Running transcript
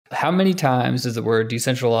How many times does the word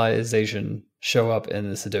decentralization show up in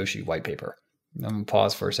the Satoshi white paper? I'm going to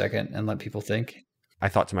pause for a second and let people think. I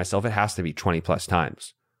thought to myself, it has to be 20 plus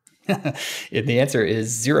times. And the answer is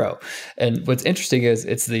 0. And what's interesting is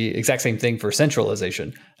it's the exact same thing for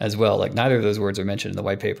centralization as well. Like neither of those words are mentioned in the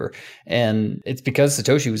white paper. And it's because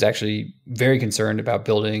Satoshi was actually very concerned about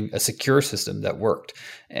building a secure system that worked.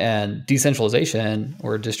 And decentralization,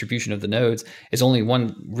 or distribution of the nodes, is only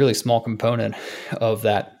one really small component of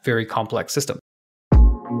that very complex system.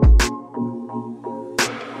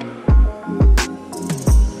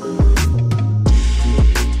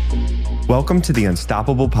 Welcome to the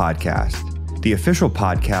Unstoppable Podcast, the official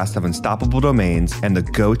podcast of Unstoppable Domains and the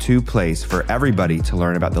go-to place for everybody to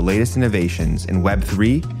learn about the latest innovations in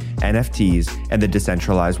Web3, NFTs, and the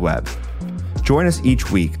decentralized web. Join us each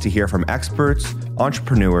week to hear from experts,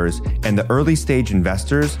 entrepreneurs, and the early-stage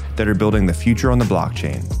investors that are building the future on the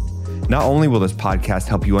blockchain. Not only will this podcast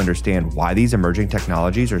help you understand why these emerging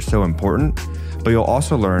technologies are so important, but you'll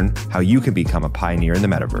also learn how you can become a pioneer in the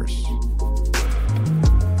metaverse.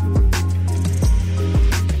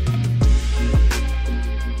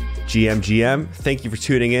 GM, thank you for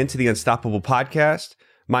tuning in to the Unstoppable Podcast.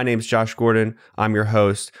 My name is Josh Gordon. I'm your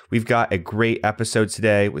host. We've got a great episode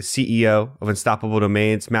today with CEO of Unstoppable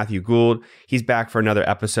Domains, Matthew Gould. He's back for another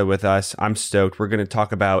episode with us. I'm stoked. We're going to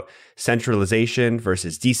talk about centralization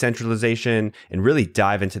versus decentralization and really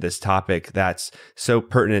dive into this topic that's so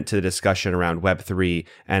pertinent to the discussion around Web3,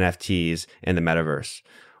 NFTs, and the metaverse.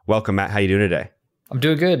 Welcome, Matt. How you doing today? I'm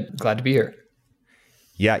doing good. Glad to be here.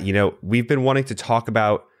 Yeah, we've been wanting to talk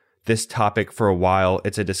about this topic for a while.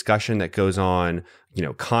 It's a discussion that goes on,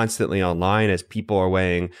 constantly online as people are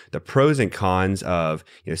weighing the pros and cons of,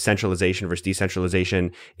 centralization versus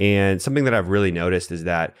decentralization. And something that I've really noticed is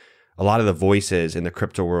that a lot of the voices in the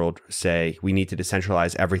crypto world say we need to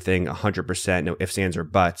decentralize everything 100%, no ifs, ands, or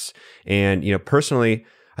buts. And, personally,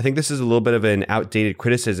 I think this is a little bit of an outdated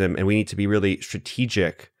criticism, and we need to be really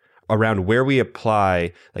strategic around where we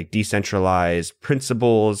apply like decentralized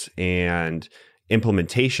principles and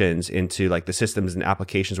implementations into like the systems and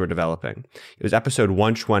applications we're developing. It was episode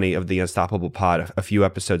 120 of the Unstoppable Pod, a few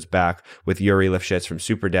episodes back, with Yuri Lifshitz from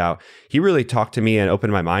SuperDAO. He really talked to me and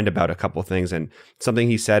opened my mind about a couple things. And something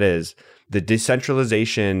he said is the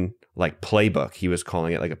decentralization like playbook, he was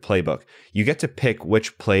calling it like a playbook. You get to pick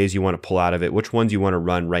which plays you want to pull out of it, which ones you want to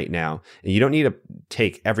run right now. And you don't need to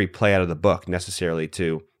take every play out of the book necessarily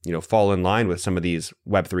to, fall in line with some of these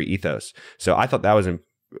Web3 ethos. So I thought that was a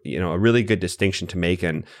really good distinction to make.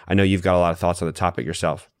 And I know you've got a lot of thoughts on the topic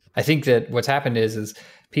yourself. I think that what's happened is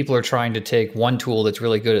people are trying to take one tool that's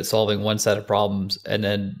really good at solving one set of problems. And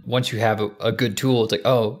then once you have a good tool, it's like,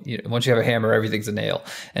 once you have a hammer, everything's a nail.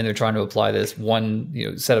 And they're trying to apply this one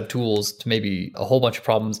set of tools to maybe a whole bunch of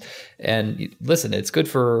problems. And listen, it's good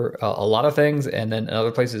for a lot of things. And then in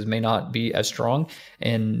other places may not be as strong.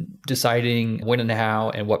 And deciding when and how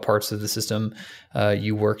and what parts of the system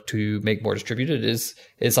you work to make more distributed is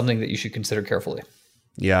something that you should consider carefully.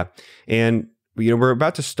 Yeah. And we're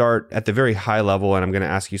about to start at the very high level, and I'm going to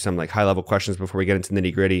ask you some like high level questions before we get into the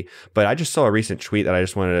nitty gritty. But I just saw a recent tweet that I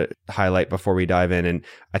just wanted to highlight before we dive in. And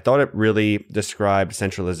I thought it really described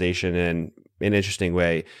centralization in an interesting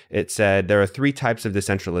way. It said there are 3 types of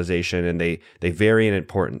decentralization, and they vary in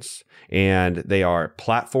importance. And they are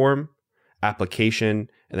platform, application,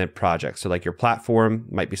 and then project. So like your platform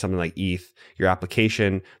might be something like ETH. Your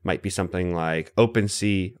application might be something like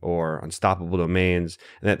OpenSea or Unstoppable Domains.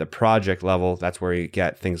 And at the project level, that's where you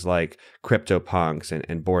get things like CryptoPunks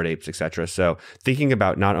and Bored Apes, etc. So thinking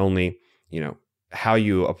about not only, how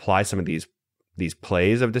you apply some of these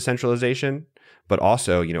plays of decentralization, but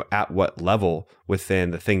also, at what level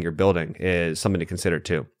within the thing you're building is something to consider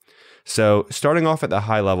too. So starting off at the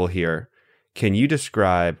high level here, can you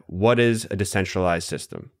describe what is a decentralized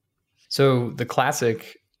system? So the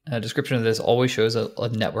classic description of this always shows a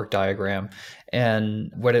network diagram.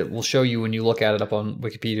 And what it will show you when you look at it up on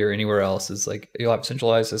Wikipedia or anywhere else is like you'll have a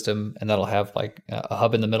centralized system, and that'll have like a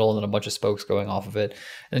hub in the middle and then a bunch of spokes going off of it. And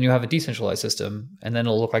then you have a decentralized system, and then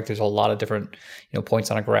it'll look like there's a lot of different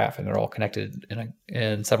points on a graph, and they're all connected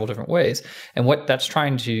in several different ways. And what that's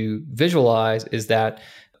trying to visualize is that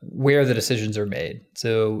where the decisions are made.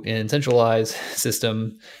 So in centralized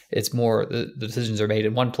system, it's more the decisions are made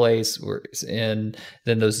in one place, and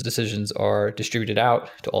then those decisions are distributed out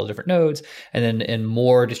to all the different nodes. And then in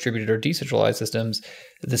more distributed or decentralized systems,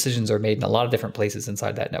 decisions are made in a lot of different places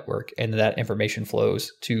inside that network, and that information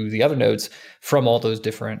flows to the other nodes from all those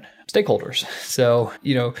different stakeholders. So,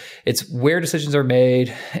 it's where decisions are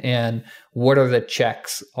made and what are the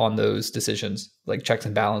checks on those decisions, like checks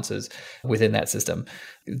and balances within that system,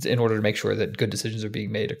 in order to make sure that good decisions are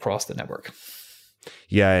being made across the network.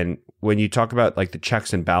 Yeah, and when you talk about like the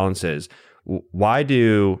checks and balances, why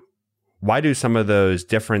do some of those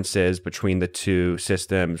differences between the two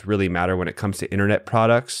systems really matter when it comes to internet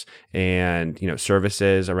products and,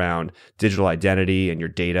 services around digital identity and your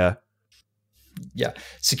data? Yeah,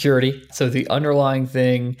 security. So the underlying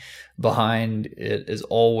thing behind it is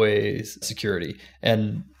always security.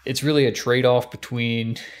 And it's really a trade-off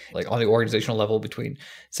between, like on the organizational level, between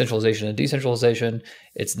centralization and decentralization.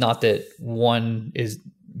 It's not that one is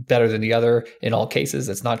better than the other in all cases.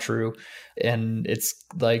 That's not true. And it's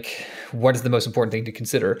like, what is the most important thing to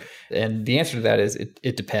consider? And the answer to that is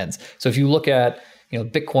it depends. So if you look at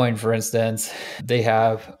Bitcoin, for instance, they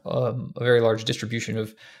have a very large distribution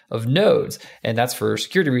of nodes, and that's for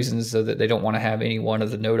security reasons, so that they don't want to have any one of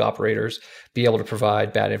the node operators be able to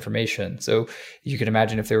provide bad information. So you can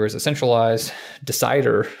imagine if there was a centralized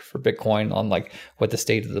decider for Bitcoin on like what the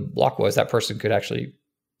state of the block was, that person could actually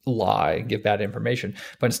lie and give bad information.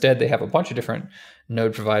 But instead, they have a bunch of different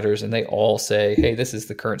node providers, and they all say, hey, this is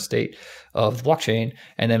the current state of the blockchain.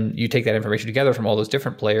 And then you take that information together from all those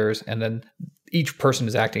different players, and then each person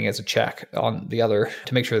is acting as a check on the other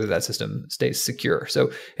to make sure that that system stays secure. So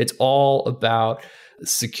it's all about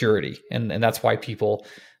security. And that's why people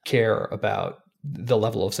care about the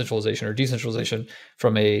level of centralization or decentralization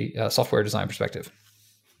from a software design perspective.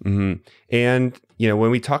 Mm-hmm. And,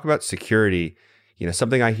 when we talk about security,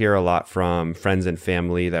 something I hear a lot from friends and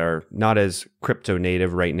family that are not as crypto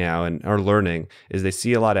native right now and are learning is they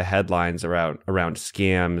see a lot of headlines around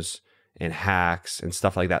scams and hacks and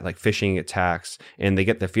stuff like that, like phishing attacks. And they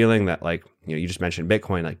get the feeling that, like, you just mentioned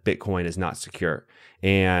Bitcoin, like Bitcoin is not secure.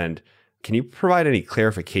 And can you provide any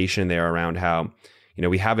clarification there around how,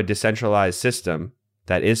 we have a decentralized system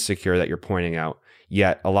that is secure that you're pointing out,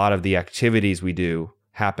 yet a lot of the activities we do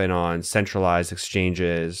happen on centralized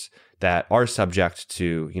exchanges that are subject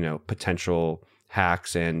to, potential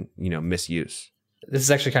hacks and, misuse? This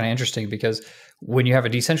is actually kind of interesting because when you have a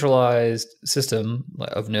decentralized system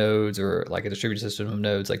of nodes, or like a distributed system of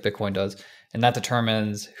nodes like Bitcoin does, and that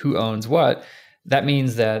determines who owns what, that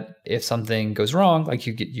means that if something goes wrong, like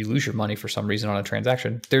you lose your money for some reason on a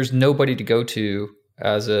transaction, there's nobody to go to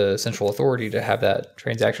as a central authority to have that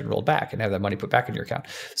transaction rolled back and have that money put back in your account.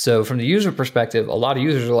 So from the user perspective, a lot of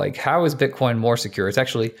users are like, how is Bitcoin more secure? It's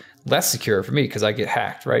actually less secure for me because I get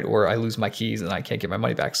hacked, right? Or I lose my keys and I can't get my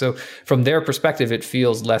money back. So from their perspective, it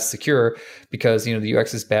feels less secure because, the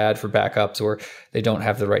UX is bad for backups, or they don't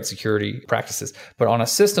have the right security practices. But on a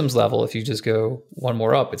systems level, if you just go one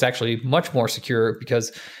more up, it's actually much more secure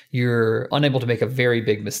because you're unable to make a very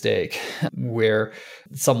big mistake where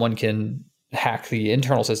someone can hack the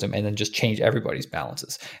internal system and then just change everybody's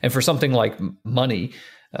balances. And for something like money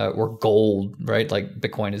or gold, right, like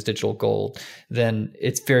Bitcoin is digital gold, then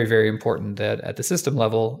it's very, very important that at the system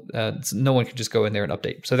level, no one can just go in there and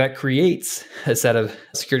update. So that creates a set of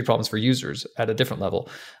security problems for users at a different level.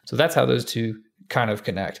 So that's how those two kind of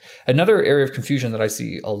connect. Another area of confusion that I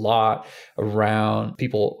see a lot around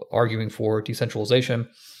people arguing for decentralization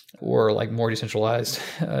or like more decentralized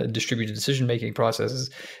distributed decision-making processes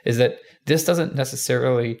is that this doesn't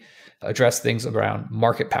necessarily address things around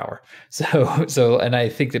market power. So, and I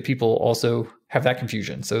think that people also have that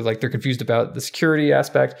confusion. So like they're confused about the security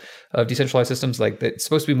aspect of decentralized systems. Like it's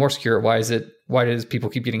supposed to be more secure. Why does people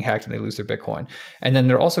keep getting hacked and they lose their Bitcoin? And then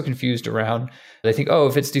they're also confused around, they think, oh,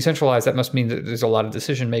 if it's decentralized, that must mean that there's a lot of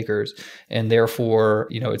decision makers and therefore,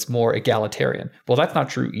 it's more egalitarian. Well, that's not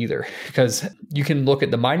true either, because you can look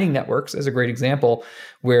at the mining networks as a great example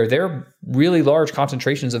where there are really large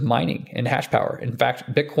concentrations of mining and hash power. In fact,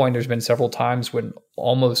 Bitcoin, there's been several times when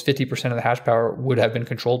almost 50% of the hash power would have been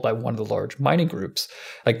controlled by one of the large mining groups.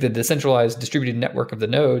 Like the decentralized distributed network of the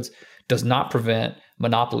nodes does not prevent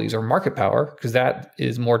monopolies or market power, because that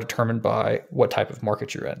is more determined by what type of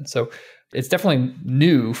market you're in. So it's definitely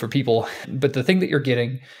new for people. But the thing that you're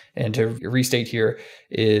getting, and to restate here,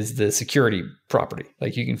 is the security property.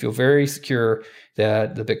 Like you can feel very secure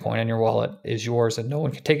that the Bitcoin in your wallet is yours and no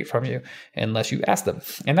one can take it from you unless you ask them.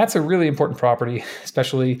 And that's a really important property,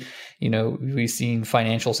 especially, we've seen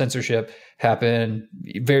financial censorship happen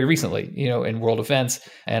very recently, in world events.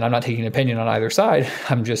 And I'm not taking an opinion on either side.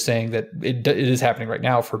 I'm just saying that it is happening right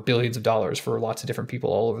now for billions of dollars for lots of different people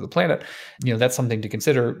all over the planet. That's something to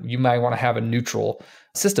consider. You might want to have a neutral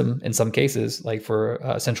system in some cases, like for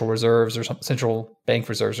central reserves or central bank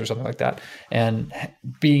reserves or something like that. And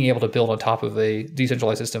being able to build on top of a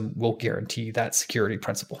decentralized system will guarantee that security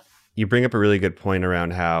principle. You bring up a really good point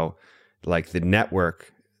around how like the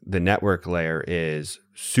network layer is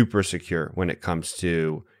super secure when it comes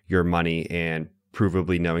to your money and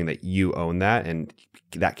provably knowing that you own that and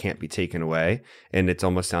that can't be taken away. And it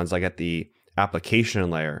almost sounds like at the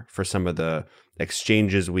application layer for some of the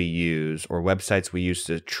exchanges we use or websites we use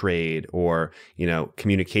to trade or,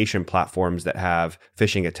 communication platforms that have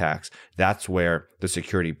phishing attacks, that's where the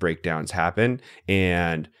security breakdowns happen.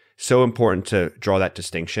 And so important to draw that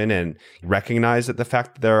distinction and recognize that the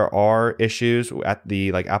fact that there are issues at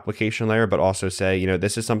the application layer, but also say,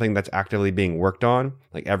 this is something that's actively being worked on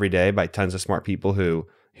every day by tons of smart people who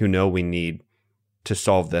know we need to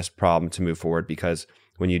solve this problem to move forward. Because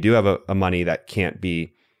when you do have a money that can't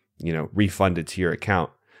be, refunded to your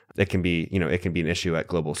account, it can be an issue at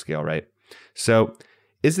global scale, right? So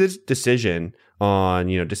is this decision on,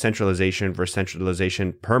 decentralization versus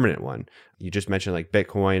centralization permanent one? You just mentioned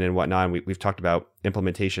Bitcoin and whatnot. And we've talked about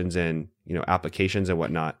implementations and, applications and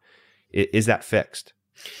whatnot. Is that fixed?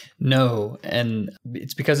 No. And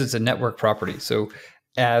it's because it's a network property. So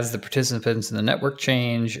as the participants in the network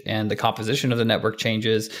change and the composition of the network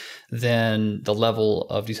changes, then the level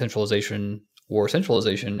of decentralization or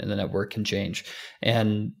centralization in the network can change.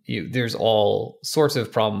 And there's all sorts of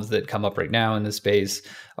problems that come up right now in this space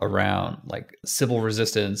around Sybil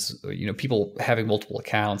resistance, people having multiple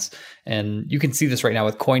accounts. And you can see this right now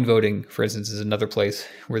with coin voting, for instance, is another place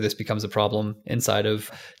where this becomes a problem inside of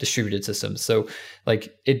distributed systems. So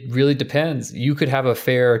it really depends. You could have a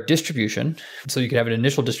fair distribution. So you could have an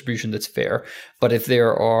initial distribution that's fair. But if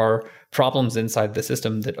there are problems inside the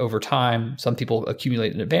system that over time, some people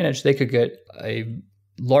accumulate an advantage, they could get a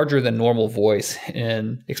larger than normal voice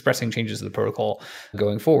in expressing changes to the protocol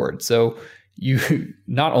going forward. So you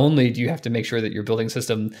not only do you have to make sure that you're building a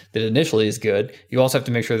system that initially is good, you also have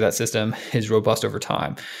to make sure that system is robust over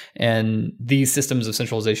time. And these systems of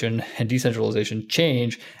centralization and decentralization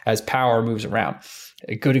change as power moves around.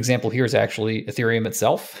 A good example here is actually Ethereum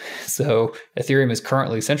itself. So Ethereum is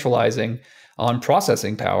currently centralizing on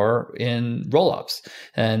processing power in rollups.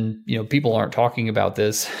 And, people aren't talking about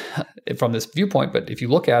this from this viewpoint, but if you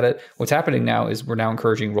look at it, what's happening now is we're now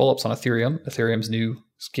encouraging rollups on Ethereum. Ethereum's new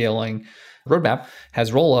scaling roadmap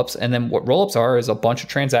has rollups. And then what rollups are is a bunch of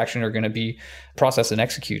transactions are going to be processed and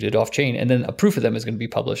executed off chain. And then a proof of them is going to be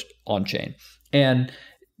published on chain. And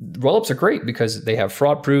rollups are great because they have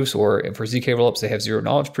fraud proofs, or for ZK rollups, they have zero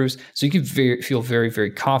knowledge proofs. So you can feel very,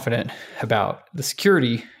 very confident about the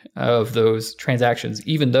security of those transactions,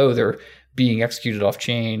 even though they're being executed off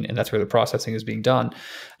chain and that's where the processing is being done.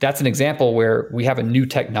 That's an example where we have a new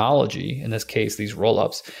technology, in this case, these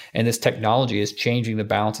rollups, and this technology is changing the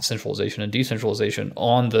balance of centralization and decentralization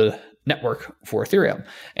on the network for Ethereum.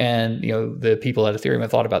 And the people at Ethereum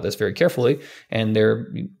have thought about this very carefully, and they're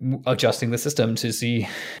adjusting the system to see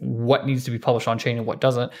what needs to be published on chain and what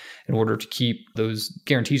doesn't in order to keep those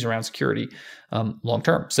guarantees around security long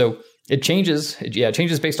term. So it changes. It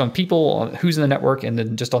changes based on people, on who's in the network, and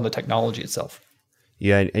then just on the technology itself.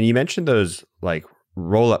 Yeah, and you mentioned those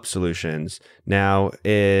roll-up solutions. Now,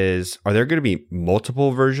 are there going to be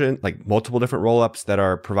multiple multiple different roll-ups that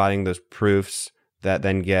are providing those proofs that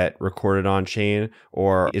then get recorded on chain,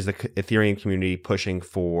 or is the Ethereum community pushing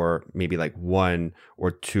for maybe one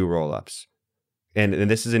or two rollups? And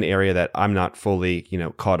this is an area that I'm not fully,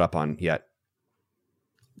 caught up on yet.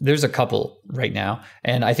 There's a couple right now,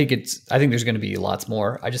 and I think there's going to be lots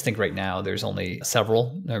more. I just think right now there's only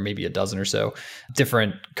several, or maybe a dozen or so,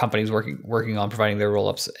 different companies working on providing their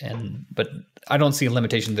rollups, but I don't see a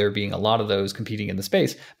limitation there being a lot of those competing in the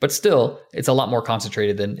space. But still, it's a lot more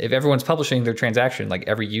concentrated than if everyone's publishing their transaction,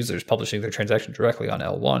 every user is publishing their transaction directly on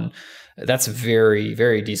L1. That's very,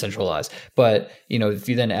 very decentralized. But if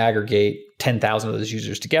you then aggregate 10,000 of those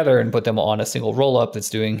users together and put them on a single rollup that's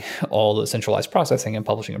doing all the centralized processing and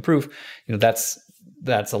publishing a proof, that's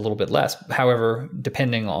a little bit less. However,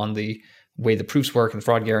 depending on the way the proofs work and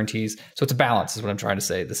fraud guarantees. So it's a balance is what I'm trying to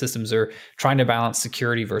say. The systems are trying to balance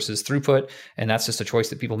security versus throughput. And that's just a choice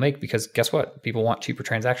that people make because guess what? People want cheaper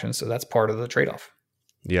transactions. So that's part of the trade-off.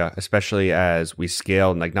 Yeah, especially as we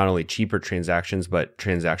scale, not only cheaper transactions, but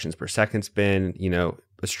transactions per second's been,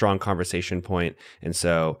 a strong conversation point. And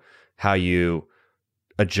so how you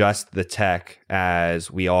adjust the tech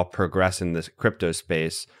as we all progress in this crypto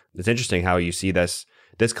space. It's interesting how you see this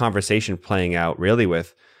conversation playing out really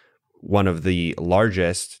with one of the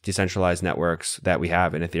largest decentralized networks that we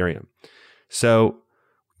have in Ethereum. So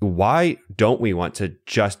why don't we want to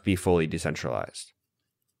just be fully decentralized?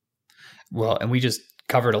 Well, and we just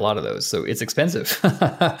covered a lot of those. So it's expensive,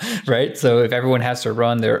 right? So if everyone has to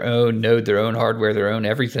run their own node, their own hardware, their own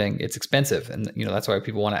everything, it's expensive. And that's why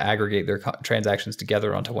people want to aggregate their transactions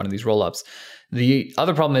together onto one of these rollups. The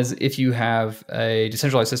other problem is if you have a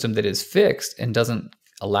decentralized system that is fixed and doesn't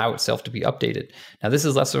allow itself to be updated. Now, this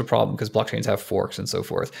is less of a problem because blockchains have forks and so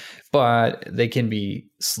forth, but they can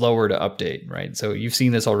be slower to update, right? So you've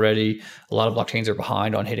seen this already. A lot of blockchains are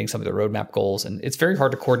behind on hitting some of the roadmap goals, and it's very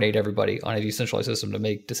hard to coordinate everybody on a decentralized system to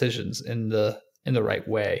make decisions in the right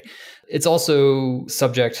way. It's also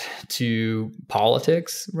subject to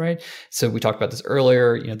politics, right? So we talked about this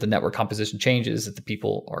earlier, the network composition changes, if the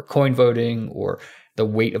people are coin voting or the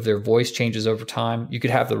weight of their voice changes over time. You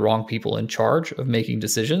could have the wrong people in charge of making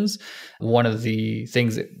decisions. One of the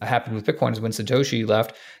things that happened with Bitcoin is when Satoshi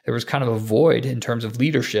left, there was kind of a void in terms of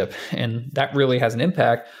leadership. And that really has an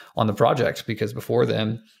impact on the project because before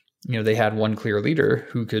them, they had one clear leader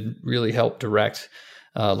who could really help direct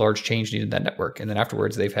large change needed in that network. And then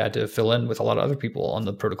afterwards, they've had to fill in with a lot of other people on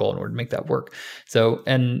the protocol in order to make that work. So,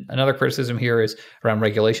 and another criticism here is around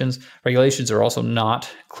regulations. Regulations are also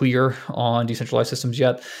not clear on decentralized systems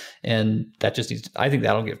yet. And that just needs, I think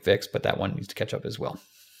that'll get fixed, but that one needs to catch up as well.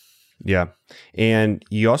 Yeah. And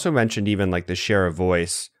you also mentioned even like the share of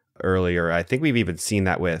voice earlier. I think we've even seen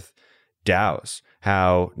that with DAOs,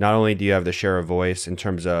 how not only do you have the share of voice in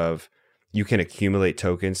terms of you can accumulate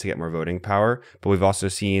tokens to get more voting power, but we've also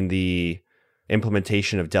seen the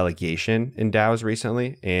implementation of delegation in DAOs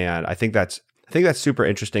recently. And I think that's super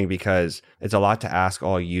interesting because it's a lot to ask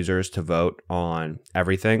all users to vote on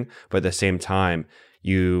everything. But at the same time,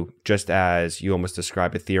 just as you almost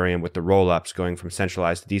described Ethereum with the rollups going from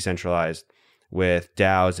centralized to decentralized, with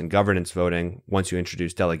DAOs and governance voting, once you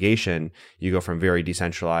introduce delegation, you go from very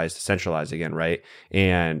decentralized to centralized again, right?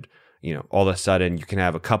 And all of a sudden you can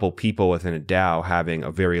have a couple people within a DAO having a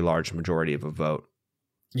very large majority of a vote.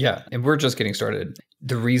 Yeah. And we're just getting started.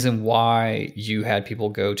 The reason why you had people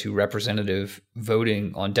go to representative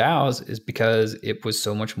voting on DAOs is because it was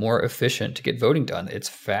so much more efficient to get voting done. It's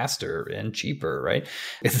faster and cheaper, right?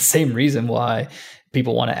 It's the same reason why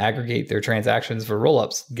people want to aggregate their transactions for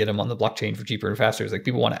rollups, get them on the blockchain for cheaper and faster. It's like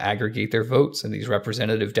people want to aggregate their votes in these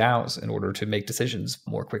representative DAOs in order to make decisions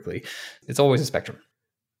more quickly. It's always a spectrum.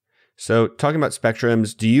 So talking about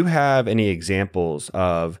spectrums, do you have any examples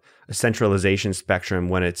of a centralization spectrum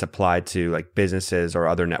when it's applied to like businesses or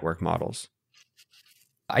other network models?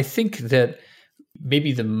 I think that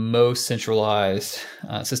maybe the most centralized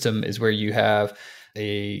system is where you have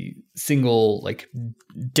a single like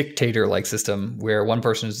dictator-like system where one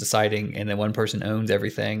person is deciding and then one person owns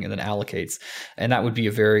everything and then allocates. And that would be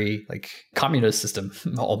a very like communist system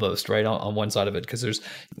almost, right, on one side of it, because there's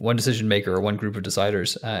one decision maker or one group of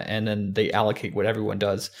deciders and then they allocate what everyone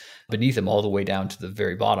does beneath them all the way down to the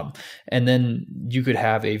very bottom. And then you could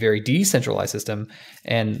have a very decentralized system.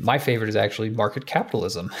 And my favorite is actually market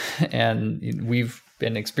capitalism. And we've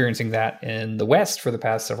been experiencing that in the West for the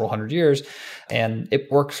past several hundred years. And it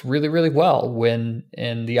works really, really well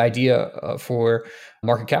and the idea for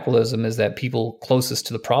market capitalism is that people closest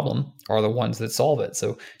to the problem are the ones that solve it.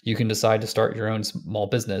 So you can decide to start your own small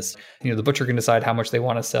business. The butcher can decide how much they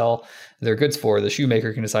want to sell their goods for. The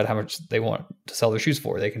shoemaker can decide how much they want to sell their shoes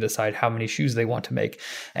for. They can decide how many shoes they want to make.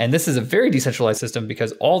 And this is a very decentralized system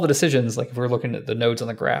because all the decisions, like if we're looking at the nodes on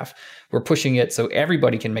the graph, we're pushing it so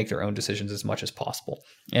everybody can make their own decisions as much as possible.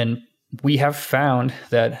 And we have found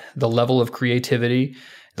that the level of creativity,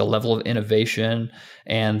 the level of innovation,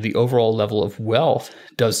 and the overall level of wealth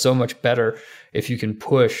does so much better if you can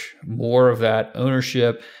push more of that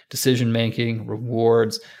ownership, decision-making,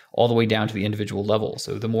 rewards, all the way down to the individual level.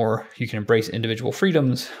 So the more you can embrace individual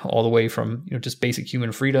freedoms, all the way from just basic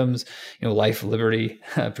human freedoms, life, liberty,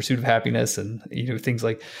 pursuit of happiness, and things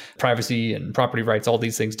like privacy and property rights, all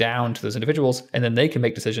these things down to those individuals, and then they can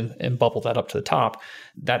make decisions and bubble that up to the top.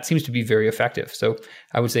 That seems to be very effective. So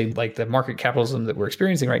I would say like the market capitalism that we're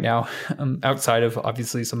experiencing right now, outside of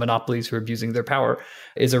obviously some monopolies who are abusing their power,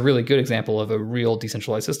 is a really good example of a real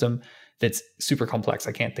decentralized system that's super complex.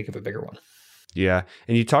 I can't think of a bigger one. Yeah.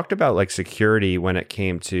 And you talked about like security when it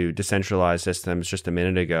came to decentralized systems just a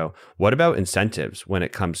minute ago. What about incentives when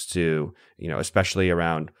it comes to, especially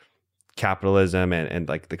around capitalism and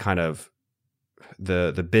like the kind of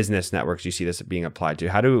the business networks you see this being applied to?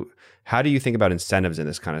 How do you think about incentives in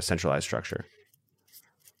this kind of centralized structure?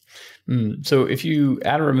 So if you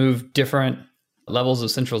add or remove different levels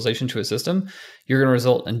of centralization to a system, you're going to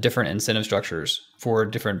result in different incentive structures for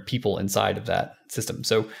different people inside of that system.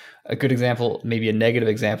 So a good example, maybe a negative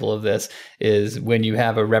example of this, is when you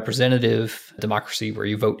have a representative democracy where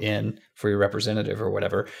you vote in for your representative or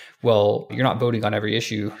whatever. Well, you're not voting on every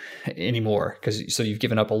issue anymore, because so you've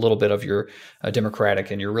given up a little bit of your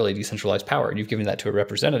democratic and your really decentralized power, and you've given that to a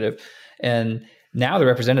representative. And now the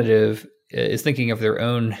representative is thinking of their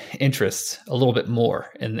own interests a little bit more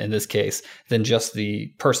in this case than just the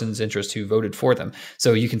person's interest who voted for them.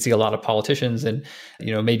 So you can see a lot of politicians, and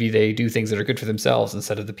maybe they do things that are good for themselves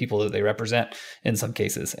instead of the people that they represent in some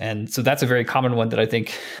cases. And so that's a very common one that I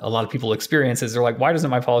think a lot of people experience, is they're like, why doesn't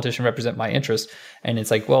my politician represent my interest? And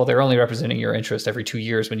it's like, well, they're only representing your interest every 2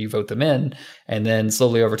 years when you vote them in. And then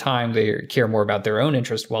slowly over time, they care more about their own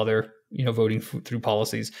interest while they're voting through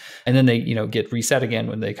policies. And then they, get reset again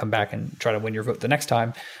when they come back and try to win your vote the next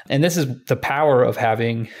time. And this is the power of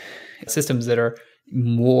having systems that are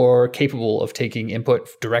more capable of taking input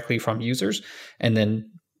directly from users and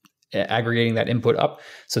then aggregating that input up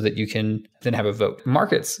so that you can then have a vote.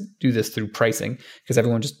 Markets do this through pricing, because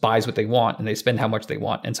everyone just buys what they want and they spend how much they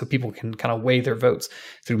want. And so people can kind of weigh their votes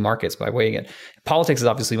through markets by weighing it. Politics is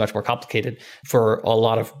obviously much more complicated for a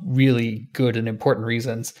lot of really good and important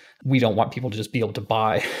reasons. We don't want people to just be able to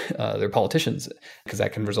buy their politicians, because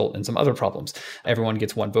that can result in some other problems. Everyone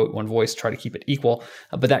gets one vote, one voice, try to keep it equal.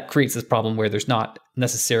 But that creates this problem where there's not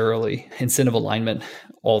necessarily incentive alignment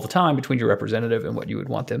all the time between your representative and what you would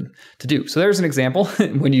want them to do. So there's an example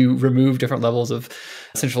when you remove different levels of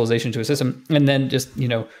centralization to a system. And then just,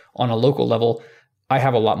 on a local level, I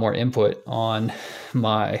have a lot more input on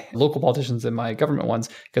my local politicians than my government ones,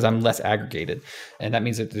 because I'm less aggregated. And that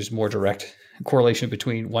means that there's more direct correlation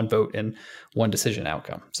between one vote and one decision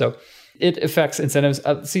outcome. So it affects incentives.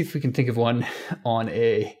 Let's see if we can think of one on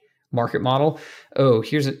a market model. Oh,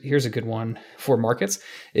 here's a good one for markets,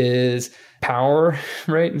 is power,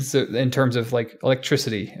 right? So in terms of like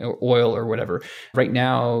electricity or oil or whatever, right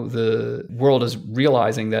now the world is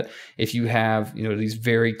realizing that if you have, these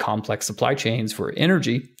very complex supply chains for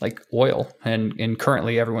energy, like oil, and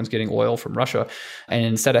currently everyone's getting oil from Russia, and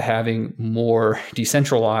instead of having more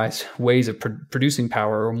decentralized ways of producing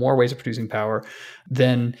power, or more ways of producing power,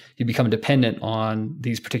 then you become dependent on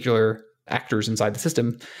these particular actors inside the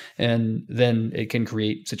system. And then it can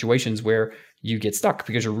create situations where you get stuck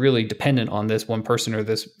because you're really dependent on this one person or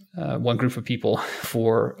this one group of people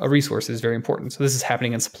for a resource that is very important. So this is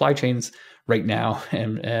happening in supply chains right now,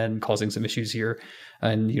 and causing some issues here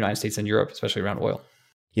in the United States and Europe, especially around oil.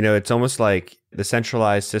 It's almost like the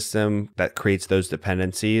centralized system that creates those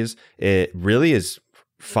dependencies. It really is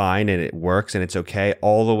fine and it works and it's okay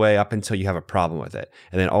all the way up until you have a problem with it.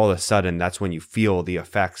 And then all of a sudden, that's when you feel the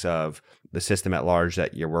effects of the system at large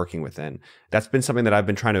that you're working within. That's been something that I've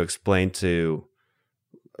been trying to explain to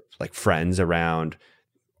like friends around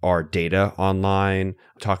our data online,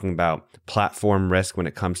 talking about platform risk when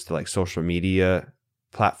it comes to like social media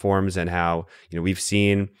platforms, and how, we've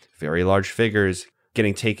seen very large figures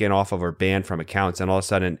getting taken off of or banned from accounts. And all of a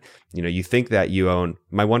sudden, you think that you own.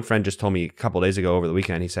 My one friend just told me a couple of days ago over the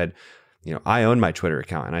weekend, he said, I own my Twitter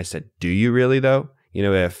account. And I said, do you really though?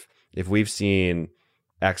 If we've seen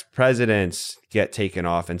ex-presidents get taken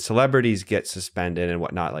off and celebrities get suspended and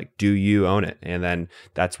whatnot, like, do you own it? And then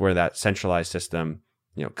that's where that centralized system,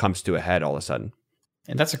 comes to a head all of a sudden.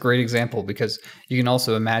 And that's a great example, because you can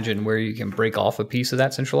also imagine where you can break off a piece of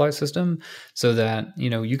that centralized system so that,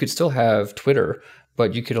 you could still have Twitter,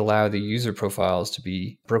 but you could allow the user profiles to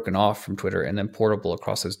be broken off from Twitter and then portable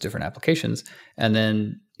across those different applications. And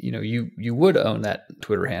then, you would own that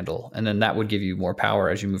Twitter handle, and then that would give you more power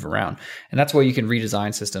as you move around. And that's why you can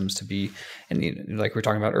redesign systems to be, and like we were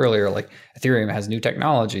talking about earlier, like Ethereum has new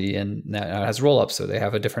technology and now it has rollups, so they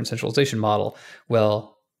have a different centralization model.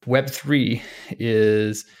 Well, Web3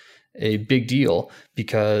 is a big deal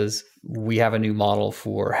because we have a new model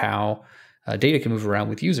for how data can move around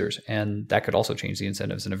with users, and that could also change the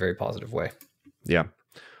incentives in a very positive way. Yeah.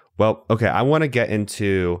 Well, okay, I want to get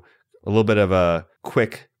into a little bit of a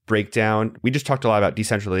quick breakdown. We just talked a lot about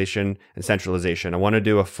decentralization and centralization. I want to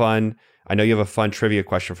do I know you have a fun trivia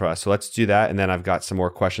question for us, so let's do that. And then I've got some more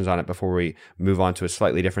questions on it before we move on to a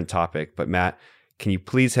slightly different topic. But Matt, can you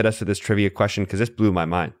please hit us with this trivia question? Because this blew my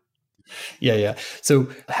mind. Yeah. So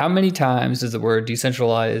how many times does the word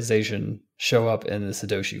decentralization show up in the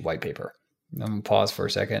Satoshi white paper? I'm going to pause for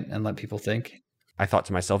a second and let people think. I thought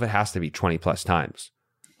to myself, it has to be 20 plus times.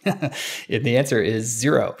 And the answer is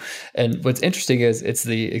zero. And what's interesting is it's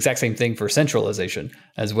the exact same thing for centralization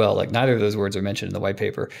as well. Like neither of those words are mentioned in the white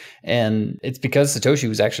paper. And it's because Satoshi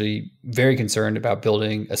was actually very concerned about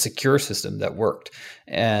building a secure system that worked.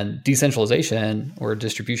 And decentralization, or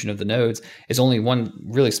distribution of the nodes, is only one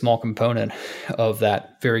really small component of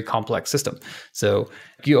that very complex system. So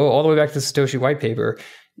if you go all the way back to the Satoshi white paper,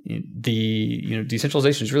 the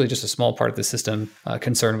decentralization is really just a small part of the system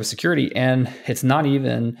concerned with security, and it's not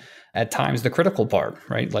even at times the critical part,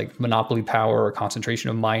 right? Like monopoly power or concentration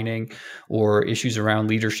of mining, or issues around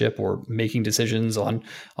leadership or making decisions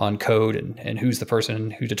on code and who's the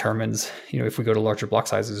person who determines if we go to larger block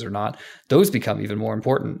sizes or not. Those become even more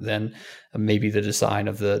important than maybe the design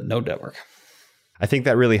of the node network. I think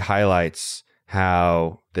that really highlights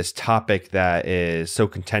how this topic that is so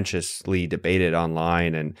contentiously debated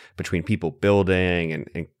online and between people building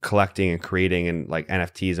and collecting and creating and like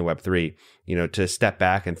NFTs and Web3, to step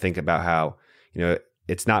back and think about how,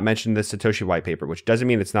 it's not mentioned in the Satoshi white paper, which doesn't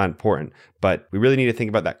mean it's not important, but we really need to think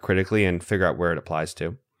about that critically and figure out where it applies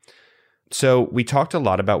to. So we talked a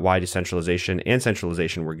lot about why decentralization and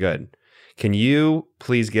centralization were good. Can you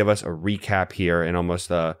please give us a recap here in almost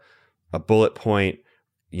a bullet point,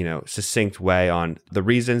 succinct way on the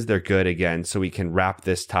reasons they're good again, so we can wrap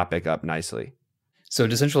this topic up nicely? So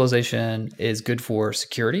decentralization is good for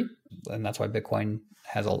security, and that's why Bitcoin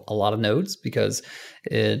has a lot of nodes, because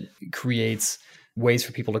it creates ways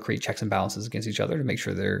for people to create checks and balances against each other to make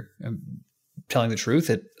sure they're telling the truth.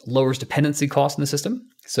 It lowers dependency costs in the system.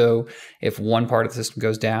 So if one part of the system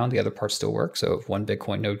goes down, the other parts still work. So if one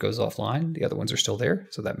Bitcoin node goes offline, the other ones are still there.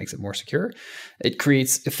 So that makes it more secure. It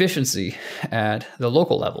creates efficiency at the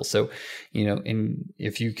local level. So,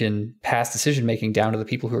 if you can pass decision making down to the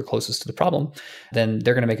people who are closest to the problem, then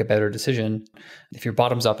they're going to make a better decision. If you're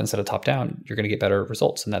bottoms up instead of top down, you're going to get better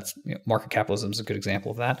results. And that's market capitalism is a good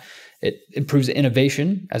example of that. It improves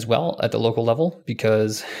innovation as well at the local level,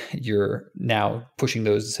 because you're now pushing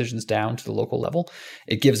those decisions down to the local level.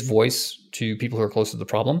 It gives voice to people who are close to the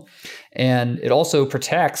problem. And it also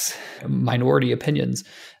protects minority opinions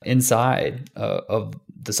inside of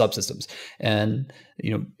the subsystems. And,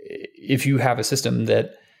 if you have a system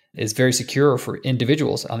that is very secure for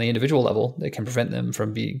individuals on the individual level, that can prevent them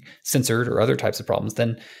from being censored or other types of problems,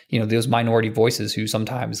 then, those minority voices who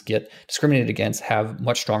sometimes get discriminated against have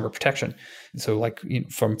much stronger protection. So like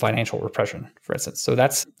from financial repression, for instance. So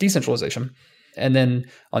that's decentralization. And then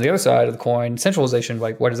on the other side of the coin, centralization,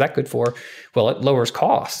 like what is that good for? Well, it lowers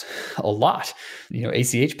costs a lot.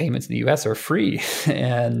 ACH payments in the US are free,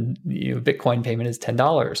 and Bitcoin payment is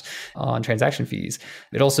 $10 on transaction fees.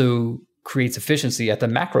 It also creates efficiency at the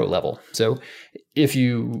macro level. So if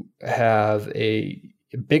you have a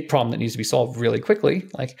big problem that needs to be solved really quickly,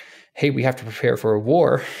 like, hey, we have to prepare for a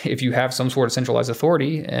war. If you have some sort of centralized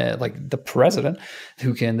authority, like the president,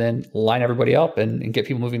 who can then line everybody up and get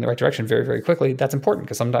people moving in the right direction very, very quickly, that's important,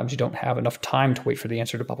 because sometimes you don't have enough time to wait for the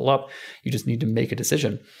answer to bubble up. You just need to make a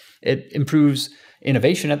decision. It improves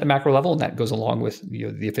innovation at the macro level, and that goes along with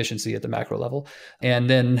the efficiency at the macro level. And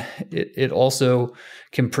then it also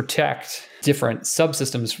can protect different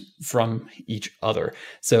subsystems from each other.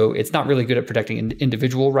 So it's not really good at protecting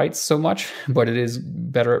individual rights so much, but it is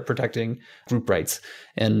better at protecting group rights,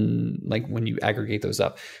 and like when you aggregate those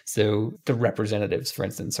up. So the representatives, for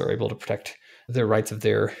instance, are able to protect the rights of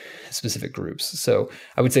their specific groups. So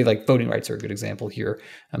I would say like voting rights are a good example here.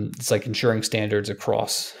 It's like ensuring standards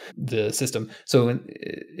across the system. So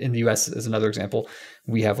in the US, as another example,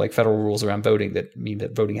 we have like federal rules around voting that mean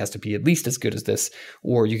that voting has to be at least as good as this,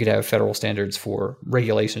 or you could have federal standards for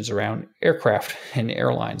regulations around aircraft and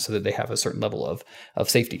airlines so that they have a certain level of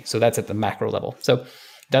safety. So that's at the macro level. So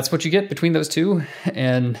that's what you get between those two.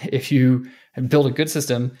 And if you build a good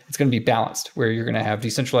system, it's going to be balanced, where you're going to have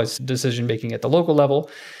decentralized decision making at the local level,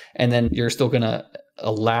 and then you're still going to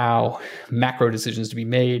allow macro decisions to be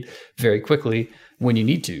made very quickly when you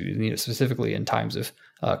need to, specifically in times of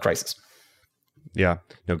crisis. Yeah,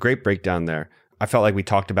 no, great breakdown there. I felt like we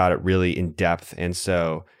talked about it really in depth, and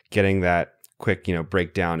so getting that quick,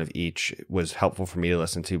 breakdown of each was helpful for me to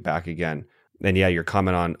listen to back again. And yeah, your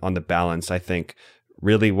comment on the balance, I think,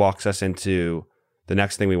 really walks us into the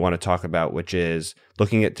next thing we want to talk about, which is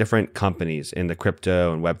looking at different companies in the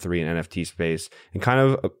crypto and Web3 and NFT space, and kind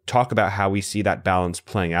of talk about how we see that balance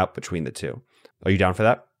playing out between the two. Are you down for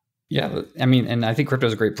that? Yeah, I mean, and I think crypto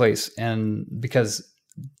is a great place, and because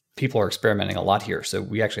people are experimenting a lot here, so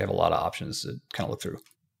we actually have a lot of options to kind of look through.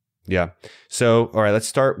 Yeah. So, all right, let's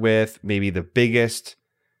start with maybe the biggest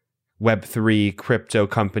Web3 crypto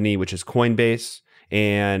company, which is Coinbase,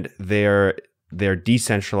 and their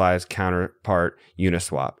decentralized counterpart,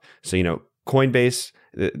 Uniswap. So, Coinbase,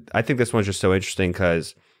 I think this one's just so interesting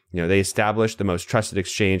because they established the most trusted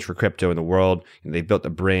exchange for crypto in the world. They built a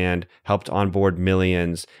brand, helped onboard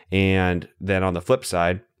millions, and then on the flip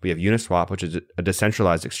side, we have Uniswap, which is a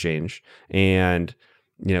decentralized exchange, and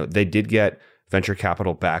they did get venture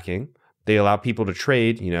capital backing. They allow people to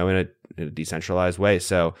trade, in a decentralized way.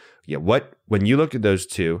 So, when you look at those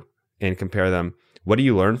two and compare them, what do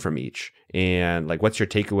you learn from each? And what's your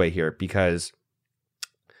takeaway here? Because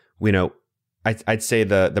I'd say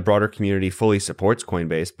the broader community fully supports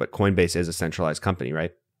Coinbase, but Coinbase is a centralized company,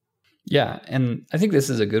 right? Yeah, and I think this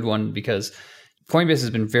is a good one because Coinbase has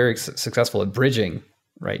been very successful at bridging,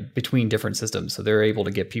 right, between different systems. So they're able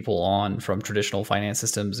to get people on from traditional finance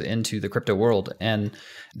systems into the crypto world. And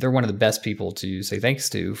they're one of the best people to say thanks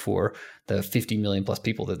to for the 50 million plus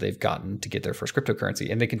people that they've gotten to get their first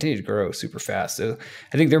cryptocurrency. And they continue to grow super fast. So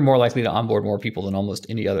I think they're more likely to onboard more people than almost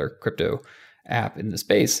any other crypto app in the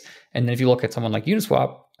space. And then if you look at someone like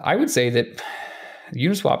Uniswap, I would say that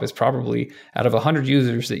Uniswap is probably, out of 100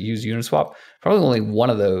 users that use Uniswap, probably only one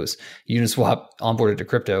of those Uniswap onboarded to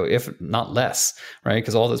crypto, if not less, right?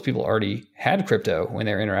 Because all those people already had crypto when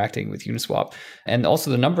they're interacting with Uniswap. And also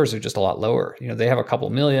the numbers are just a lot lower. They have a couple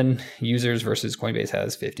million users versus Coinbase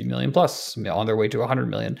has 50 million plus on their way to 100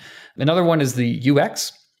 million. Another one is the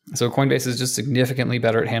UX. So Coinbase is just significantly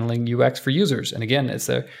better at handling UX for users. And again, it's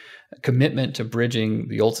a commitment to bridging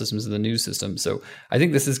the old systems and the new systems. So I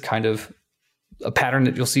think this is kind of a pattern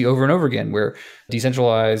that you'll see over and over again, where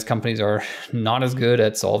decentralized companies are not as good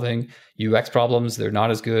at solving UX problems. They're not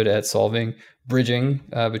as good at solving bridging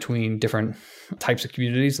between different types of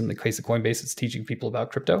communities. In the case of Coinbase, it's teaching people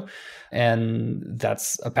about crypto. And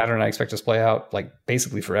that's a pattern I expect to play out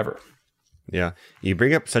basically forever. Yeah. You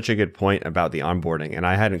bring up such a good point about the onboarding. And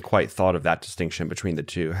I hadn't quite thought of that distinction between the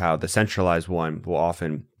two, how the centralized one will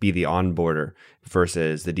often be the onboarder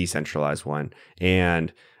versus the decentralized one.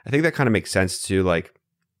 And I think that kind of makes sense too.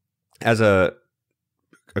 As a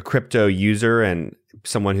crypto user and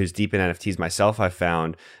someone who's deep in NFTs myself, I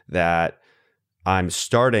found that I'm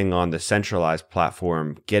starting on the centralized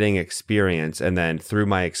platform, getting experience, and then through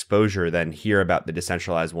my exposure, then hear about the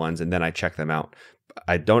decentralized ones, and then I check them out.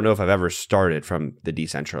 I don't know if I've ever started from the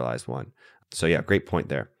decentralized one. So yeah, great point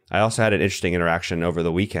there. I also had an interesting interaction over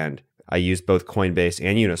the weekend. I used both Coinbase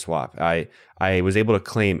and Uniswap. I was able to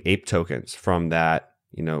claim ape tokens from that,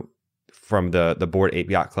 from the Bored Ape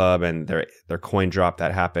Yacht Club and their coin drop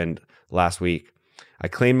that happened last week. I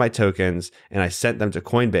claimed my tokens and I sent them to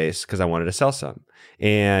Coinbase because I wanted to sell some.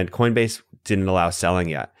 And Coinbase didn't allow selling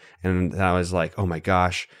yet. And I was like, oh my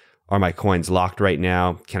gosh, are my coins locked right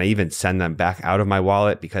now? Can I even send them back out of my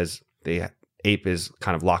wallet because the ape is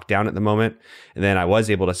kind of locked down at the moment? And then I was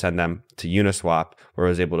able to send them to Uniswap, where I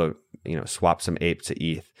was able to swap some ape to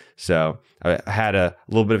ETH. So I had a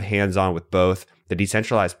little bit of hands-on with both. The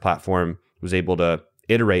decentralized platform was able to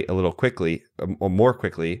iterate a little quickly, or more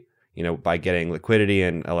quickly, by getting liquidity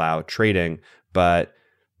and allow trading. But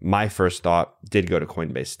my first thought did go to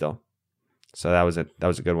Coinbase still. So that was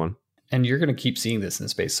a good one. And you're going to keep seeing this in the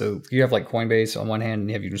space. So you have Coinbase on one hand and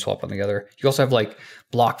you have Uniswap on the other. You also have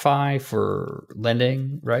BlockFi for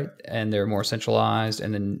lending, right? And they're more centralized,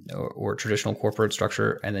 and then or traditional corporate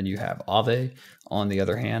structure. And then you have Aave on the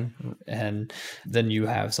other hand. And then you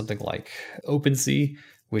have something like OpenSea,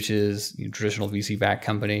 which is traditional VC-backed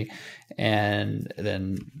company. And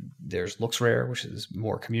then there's LooksRare, which is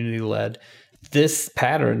more community-led. This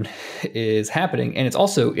pattern is happening, and it's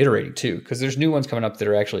also iterating too, because there's new ones coming up that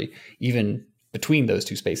are actually even between those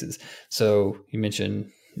two spaces. So you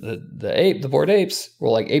mentioned the Bored Apes,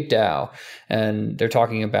 or Ape DAO, and they're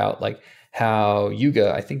talking about how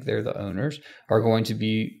Yuga, I think they're the owners, are going to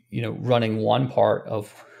be running one part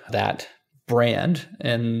of that brand,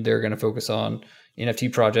 and they're going to focus on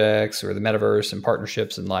NFT projects or the metaverse and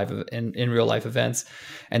partnerships and in real life events.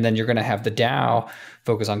 And then you're going to have the DAO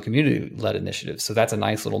focus on community-led initiatives. So that's a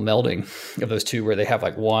nice little melding of those two, where they have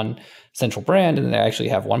one central brand, and then they actually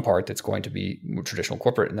have one part that's going to be more traditional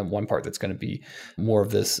corporate, and then one part that's going to be more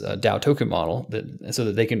of this DAO token model, so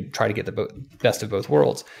that they can try to get the best of both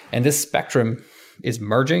worlds. And this spectrum is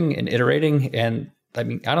merging and iterating. And I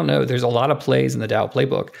don't know, there's a lot of plays in the DAO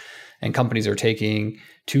playbook, and companies are taking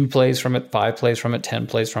 2 plays from it, 5 plays from it, 10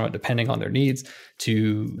 plays from it, depending on their needs,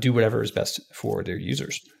 to do whatever is best for their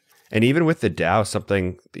users. And even with the DAO,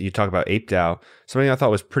 something that you talk about, Ape DAO, something I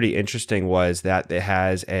thought was pretty interesting was that it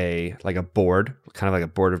has a board, kind of like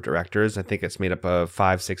a board of directors. I think it's made up of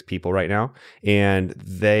 5-6 people right now. And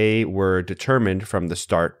they were determined from the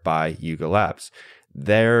start by Yuga Labs.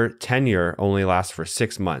 Their tenure only lasts for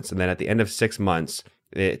 6 months. And then at the end of 6 months,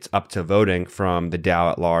 it's up to voting from the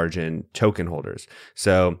DAO at large and token holders.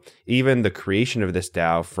 So even the creation of this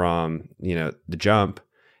DAO from, the jump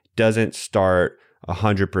doesn't start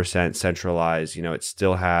 100% centralized. It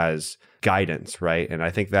still has guidance, right? And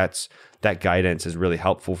I think that guidance is really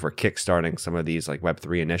helpful for kickstarting some of these like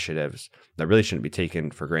Web3 initiatives that really shouldn't be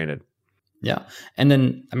taken for granted. Yeah. And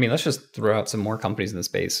then, let's just throw out some more companies in the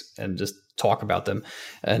space and just talk about them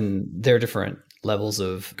and their different levels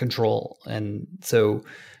of control. And so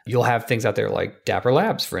you'll have things out there like Dapper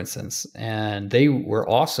Labs, for instance, and they were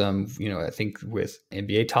awesome. I think with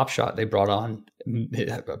NBA Top Shot, they brought on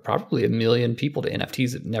probably 1 million people to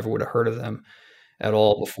NFTs that never would have heard of them at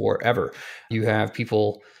all before, ever. You have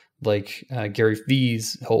people like Gary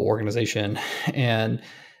Vee's whole organization, and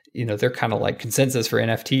they're kind of like consensus for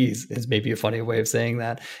NFTs is maybe a funny way of saying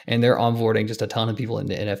that. And they're onboarding just a ton of people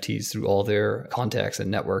into NFTs through all their contacts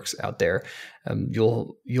and networks out there.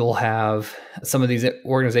 You'll have some of these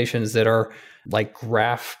organizations that are like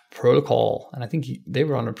Graph Protocol. And I think they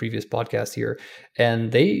were on a previous podcast here,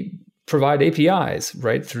 and they provide APIs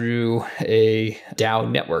right through a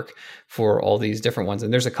DAO network for all these different ones.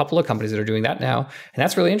 And there's a couple of companies that are doing that now. And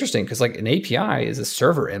that's really interesting because like an API is a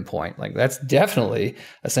server endpoint. Like that's definitely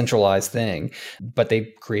a centralized thing, but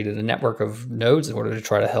they created a network of nodes in order to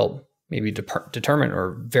try to help maybe determine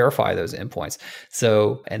or verify those endpoints.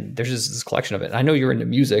 So, and there's just this collection of it. I know you're into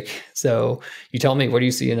music. So you tell me, what do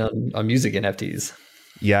you see on music NFTs?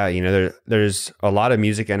 Yeah, there's a lot of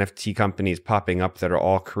music NFT companies popping up that are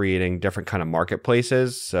all creating different kind of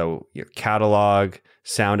marketplaces. So Catalog,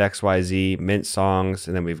 Sound XYZ, Mint Songs,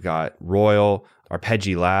 and then we've got Royal,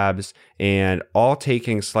 Arpeggi Labs, and all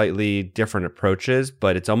taking slightly different approaches,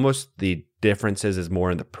 but it's almost the differences is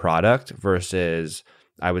more in the product versus,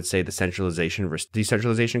 I would say, the centralization versus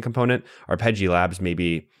decentralization component. Arpeggi Labs may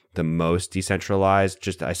be the most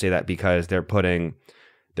decentralized. I say that because they're putting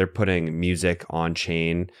music on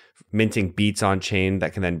chain, minting beats on chain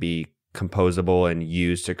that can then be composable and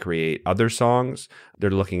used to create other songs. They're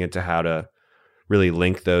looking into how to really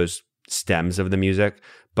link those stems of the music.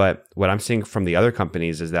 But what I'm seeing from the other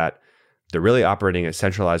companies is that they're really operating as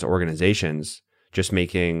centralized organizations, just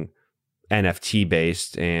making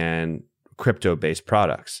NFT-based and crypto-based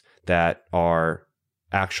products that are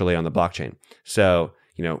actually on the blockchain. So,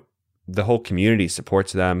 the whole community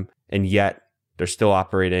supports them, and yet they're still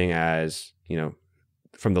operating as,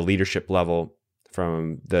 from the leadership level,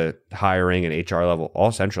 from the hiring and HR level,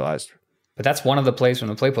 all centralized. But that's one of the plays from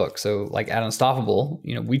the playbook. So like at Unstoppable,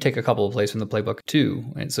 we take a couple of plays from the playbook too.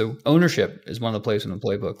 And so ownership is one of the plays from the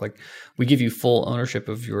playbook. Like we give you full ownership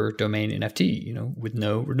of your domain NFT, with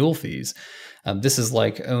no renewal fees. This is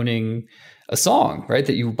like owning a song, right?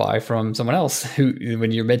 That you buy from someone else who,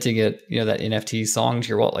 when you're minting it, that NFT song to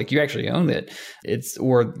your wallet, like you actually own it.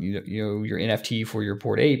 Or your NFT for your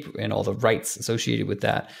Bored Ape and all the rights associated with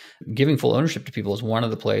that. Giving full ownership to people is one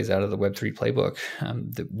of the plays out of the Web3 playbook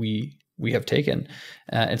that we have taken.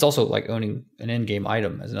 It's also like owning an in-game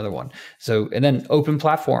item as another one. So, and then open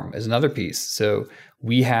platform is another piece. So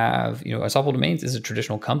we have, Unstoppable Domains is a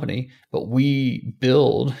traditional company, but we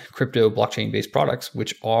build crypto blockchain-based products,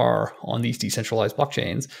 which are on these decentralized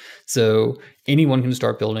blockchains. So anyone can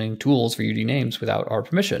start building tools for UD names without our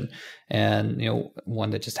permission. And, one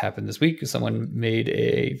that just happened this week is someone made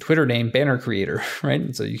a Twitter name banner creator, right?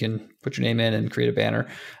 And so you can put your name in and create a banner.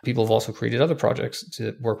 People have also created other projects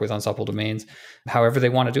to work with Unstoppable Domains, however they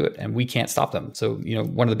want to do it. And we can't stop them. So,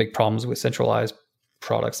 one of the big problems with centralized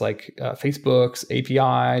products like Facebook's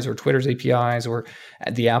APIs or Twitter's APIs or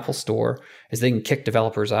the Apple Store is they can kick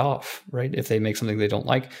developers off, right? If they make something they don't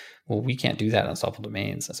like. Well, we can't do that on Unstoppable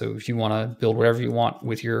Domains. So if you want to build whatever you want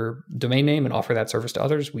with your domain name and offer that service to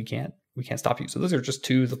others, we can't stop you. So those are just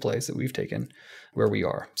two of the plays that we've taken where we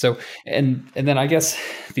are. So, and then I guess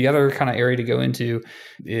the other kind of area to go into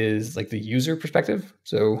is like the user perspective.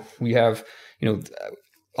 So we have,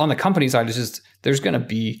 on the company side, it's just, there's going to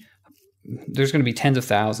be tens of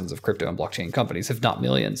thousands of crypto and blockchain companies, if not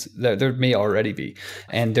millions. There may already be.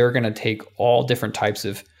 And they're going to take all different types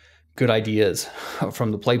of good ideas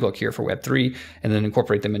from the playbook here for Web3 and then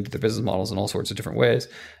incorporate them into their business models in all sorts of different ways.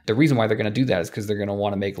 The reason why they're going to do that is because they're going to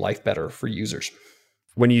want to make life better for users.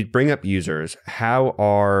 When you bring up users, how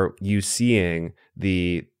are you seeing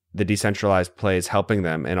the decentralized plays helping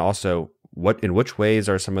them? And also, in which ways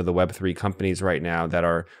are some of the Web3 companies right now that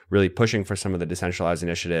are really pushing for some of the decentralized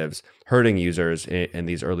initiatives hurting users in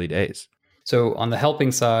these early days? So on the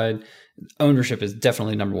helping side, ownership is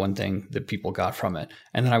definitely number one thing that people got from it.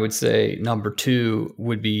 And then I would say number two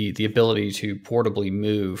would be the ability to portably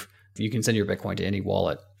move. You can send your Bitcoin to any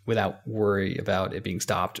wallet without worry about it being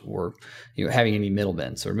stopped or having any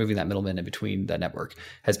middlemen. So removing that middleman in between that network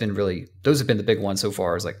has been those have been the big ones so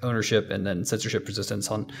far, is like ownership and then censorship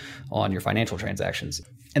resistance on your financial transactions.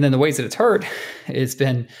 And then the ways that it's hurt, it's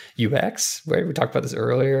been UX, right? We talked about this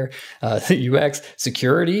earlier. UX,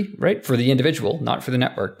 security, right? For the individual, not for the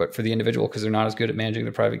network, but for the individual, because they're not as good at managing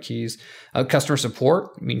the private keys. Customer support.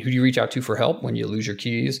 I mean, who do you reach out to for help when you lose your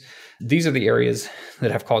keys? These are the areas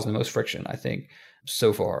that have caused the most friction, I think,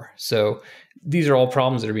 so far. So these are all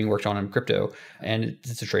problems that are being worked on in crypto, and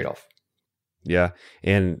it's a trade-off. Yeah.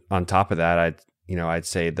 And on top of that, I'd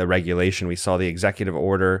say the regulation, we saw the executive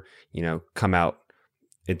order, come out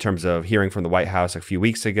in terms of hearing from the White House a few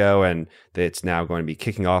weeks ago, and it's now going to be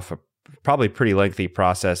kicking off a probably pretty lengthy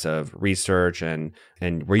process of research, and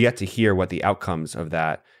we're yet to hear what the outcomes of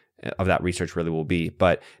that research really will be.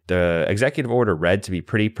 But the executive order read to be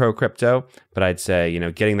pretty pro crypto, but I'd say,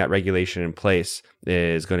 getting that regulation in place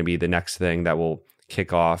is going to be the next thing that will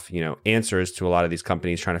kick off, answers to a lot of these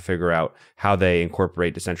companies trying to figure out how they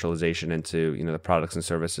incorporate decentralization into, the products and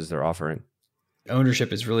services they're offering.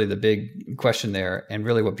 Ownership is really the big question there. And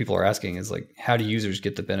really what people are asking is like, how do users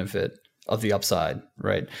get the benefit of the upside,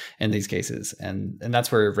 right? In these cases. And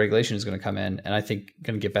that's where regulation is going to come in, and I think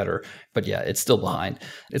going to get better. But yeah, it's still behind.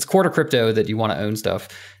 It's core to crypto that you want to own stuff.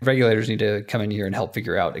 Regulators need to come in here and help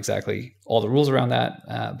figure out exactly all the rules around that.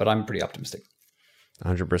 But I'm pretty optimistic.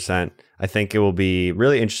 100%. I think it will be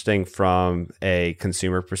really interesting from a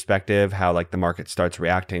consumer perspective, how like the market starts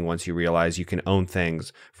reacting once you realize you can own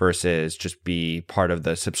things versus just be part of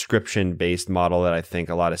the subscription-based model that I think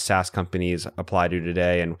a lot of SaaS companies apply to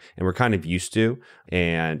today, and we're kind of used to.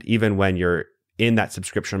 And even when you're in that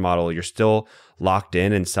subscription model, you're still locked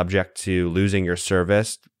in and subject to losing your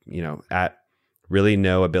service, at really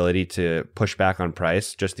no ability to push back on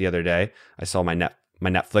price. Just the other day, I saw my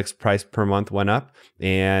Netflix price per month went up,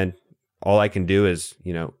 and all I can do is,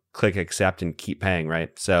 click accept and keep paying,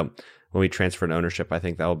 right? So when we transfer to ownership, I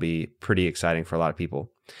think that will be pretty exciting for a lot of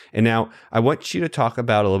people. And now I want you to talk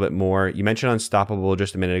about a little bit more. You mentioned Unstoppable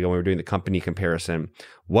just a minute ago when we were doing the company comparison.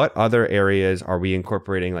 What other areas are we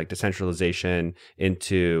incorporating like decentralization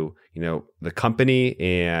into, the company,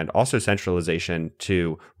 and also centralization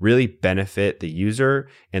to really benefit the user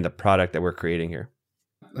and the product that we're creating here?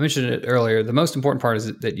 I mentioned it earlier. The most important part is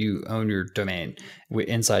that you own your domain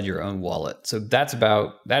inside your own wallet. So that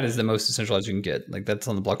is the most decentralized you can get. Like that's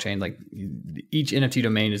on the blockchain. Like each NFT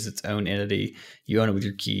domain is its own entity. You own it with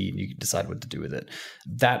your key, and you can decide what to do with it.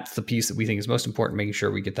 That's the piece that we think is most important, making sure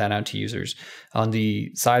we get that out to users. On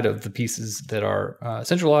the side of the pieces that are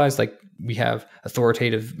centralized, like we have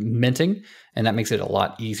authoritative minting, and that makes it a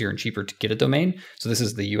lot easier and cheaper to get a domain. So this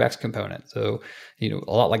is the UX component. So, a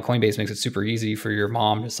lot like Coinbase makes it super easy for your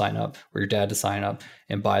mom to sign up or your dad to sign up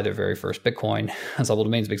and buy their very first Bitcoin. Unstoppable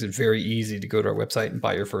Domains makes it very easy to go to our website and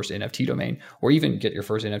buy your first NFT domain, or even get your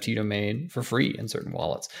first NFT domain for free in certain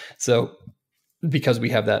wallets. So because we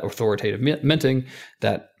have that authoritative minting,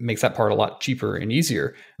 that makes that part a lot cheaper and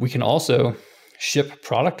easier. We can also ship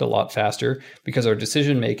product a lot faster because our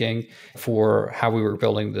decision making for how we were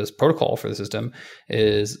building this protocol for the system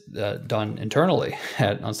is done internally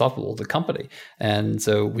at Unstoppable, the company. And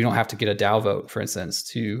so we don't have to get a DAO vote, for instance,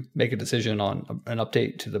 to make a decision on an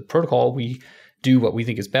update to the protocol. We do what we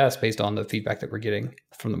think is best based on the feedback that we're getting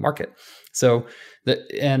from the market. So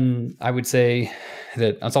and I would say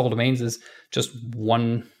that Unstoppable Domains is just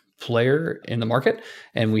one player in the market,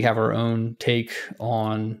 and we have our own take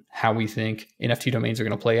on how we think NFT domains are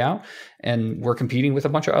going to play out, and we're competing with a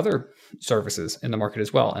bunch of other services in the market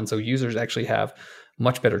as well. And so users actually have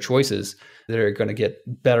much better choices that are going to get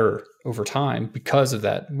better over time because of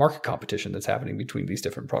that market competition that's happening between these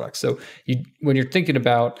different products. So when you're thinking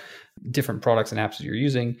about different products and apps that you're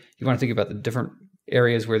using, you want to think about the different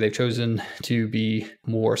areas where they've chosen to be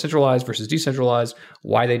more centralized versus decentralized,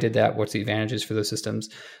 why they did that, what's the advantages for those systems,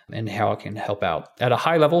 and how it can help out. At a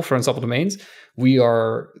high level for Unstoppable Domains, we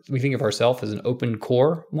think of ourselves as an open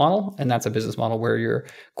core model, and that's a business model where your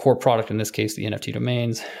core product, in this case, the NFT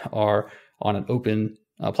domains, are on an open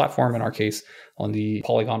platform, in our case, on the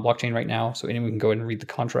Polygon blockchain right now. So anyone can go in and read the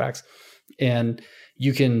contracts. And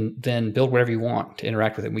you can then build whatever you want to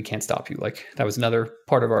interact with it, and we can't stop you. Like that was another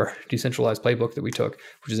part of our decentralized playbook that we took,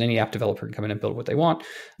 which is any app developer can come in and build what they want.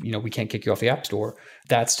 We can't kick you off the app store.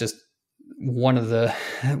 That's just one of the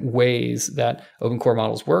ways that open core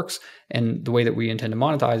models works. And the way that we intend to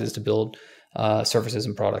monetize is to build services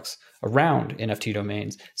and products around NFT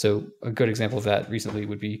domains. So a good example of that recently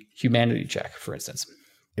would be Humanity Check, for instance.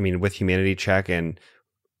 I mean, with Humanity Check and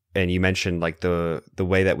you mentioned like the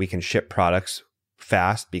way that we can ship products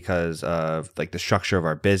fast because of like the structure of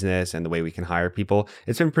our business and the way we can hire people.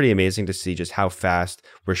 It's been pretty amazing to see just how fast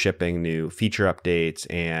we're shipping new feature updates,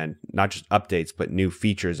 and not just updates, but new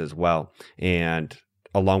features as well. And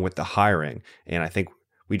along with the hiring. And I think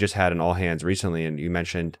we just had an all hands recently, and you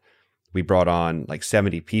mentioned we brought on like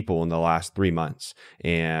 70 people in the last 3 months.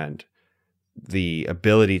 And the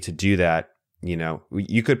ability to do that,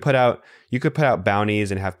 you could put out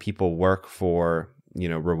bounties and have people work for,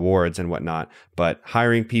 rewards and whatnot, but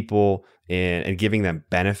hiring people and giving them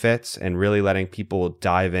benefits and really letting people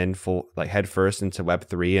dive in full, like head first into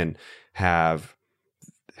Web3 and have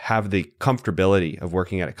the comfortability of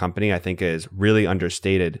working at a company, I think is really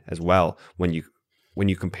understated as well when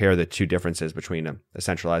you compare the two differences between a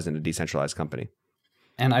centralized and a decentralized company.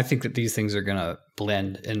 And I think that these things are going to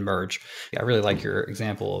blend and merge. I really like your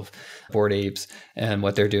example of Bored Apes and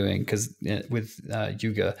what they're doing, because with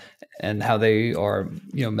Yuga and how they are,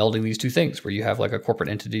 melding these two things, where you have like a corporate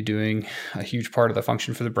entity doing a huge part of the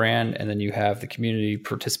function for the brand, and then you have the community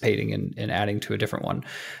participating and adding to a different one.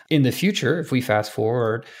 In the future, if we fast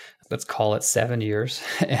forward, let's call it 7 years,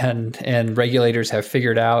 and regulators have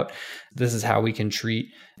figured out this is how we can treat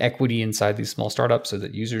equity inside these small startups so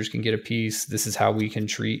that users can get a piece. This is how we can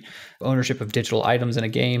treat ownership of digital items in a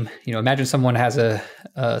game. Imagine someone has a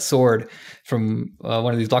sword from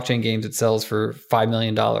one of these blockchain games that sells for $5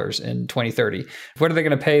 million in 2030. What are they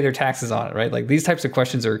going to pay their taxes on it, right? Like, these types of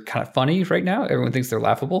questions are kind of funny right now. Everyone thinks they're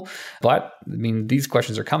laughable, but these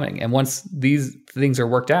questions are coming. And once these things are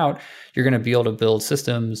worked out, you're going to be able to build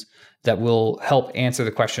systems that will help answer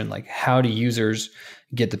the question, like, how do users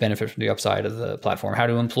get the benefit from the upside of the platform? How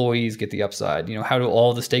do employees get the upside? How do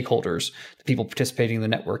all the stakeholders, the people participating in the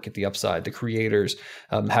network, get the upside? The creators,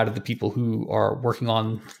 how do the people who are working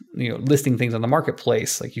on, listing things on the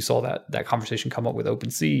marketplace, like you saw that conversation come up with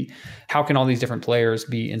OpenSea. How can all these different players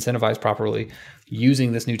be incentivized properly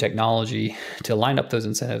using this new technology to line up those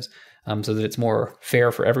incentives? So that it's more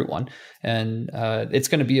fair for everyone. And it's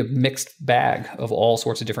going to be a mixed bag of all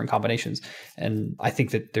sorts of different combinations. And I think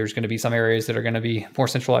that there's going to be some areas that are going to be more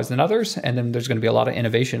centralized than others. And then there's going to be a lot of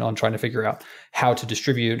innovation on trying to figure out how to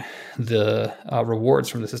distribute the rewards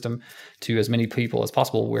from the system to as many people as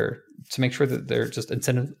possible, to make sure that their just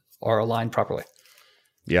incentives are aligned properly.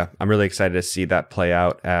 Yeah, I'm really excited to see that play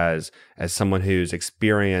out as someone who's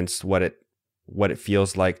experienced what it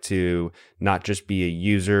feels like to not just be a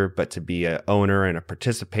user, but to be an owner and a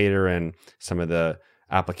participator in some of the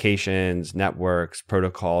applications, networks,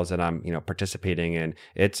 protocols that I'm, participating in.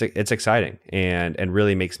 It's exciting and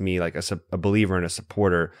really makes me like a believer and a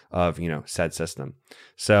supporter of, said system.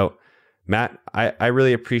 So Matt, I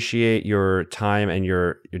really appreciate your time and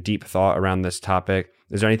your deep thought around this topic.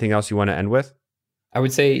 Is there anything else you want to end with? I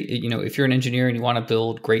would say, if you're an engineer and you want to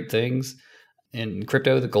build great things, in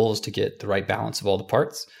crypto, the goal is to get the right balance of all the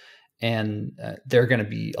parts. And there are going to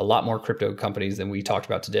be a lot more crypto companies than we talked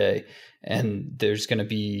about today. And there's going to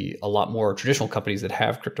be a lot more traditional companies that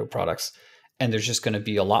have crypto products. And there's just going to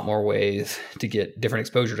be a lot more ways to get different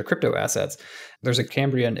exposure to crypto assets. There's a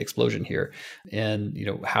Cambrian explosion here in,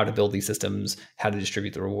 how to build these systems, how to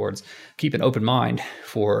distribute the rewards. Keep an open mind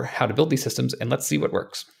for how to build these systems, and let's see what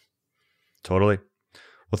works. Totally.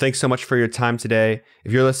 Well, thanks so much for your time today.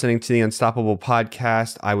 If you're listening to the Unstoppable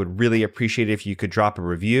podcast, I would really appreciate it if you could drop a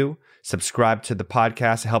review, subscribe to the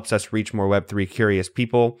podcast. It helps us reach more Web3 curious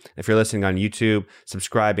people. If you're listening on YouTube,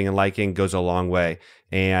 subscribing and liking goes a long way.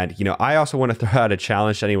 And, I also want to throw out a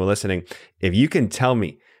challenge to anyone listening. If you can tell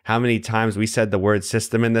me how many times we said the word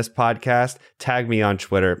system in this podcast, tag me on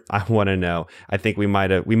Twitter. I want to know. I think we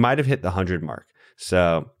might have hit the 100 mark.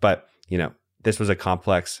 So, but, this was a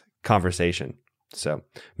complex conversation. So,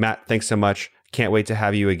 Matt, thanks so much. Can't wait to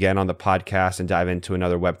have you again on the podcast and dive into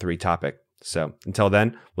another Web3 topic. So until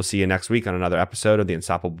then, we'll see you next week on another episode of the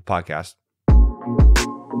Unstoppable podcast.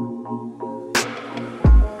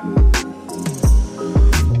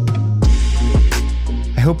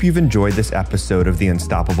 I hope you've enjoyed this episode of the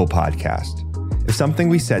Unstoppable podcast. If something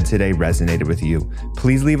we said today resonated with you,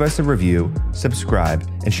 please leave us a review, subscribe,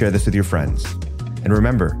 and share this with your friends. And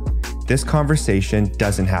remember, this conversation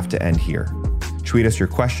doesn't have to end here. Tweet us your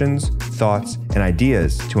questions, thoughts, and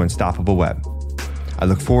ideas to Unstoppable Web. I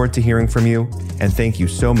look forward to hearing from you, and thank you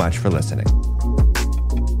so much for listening.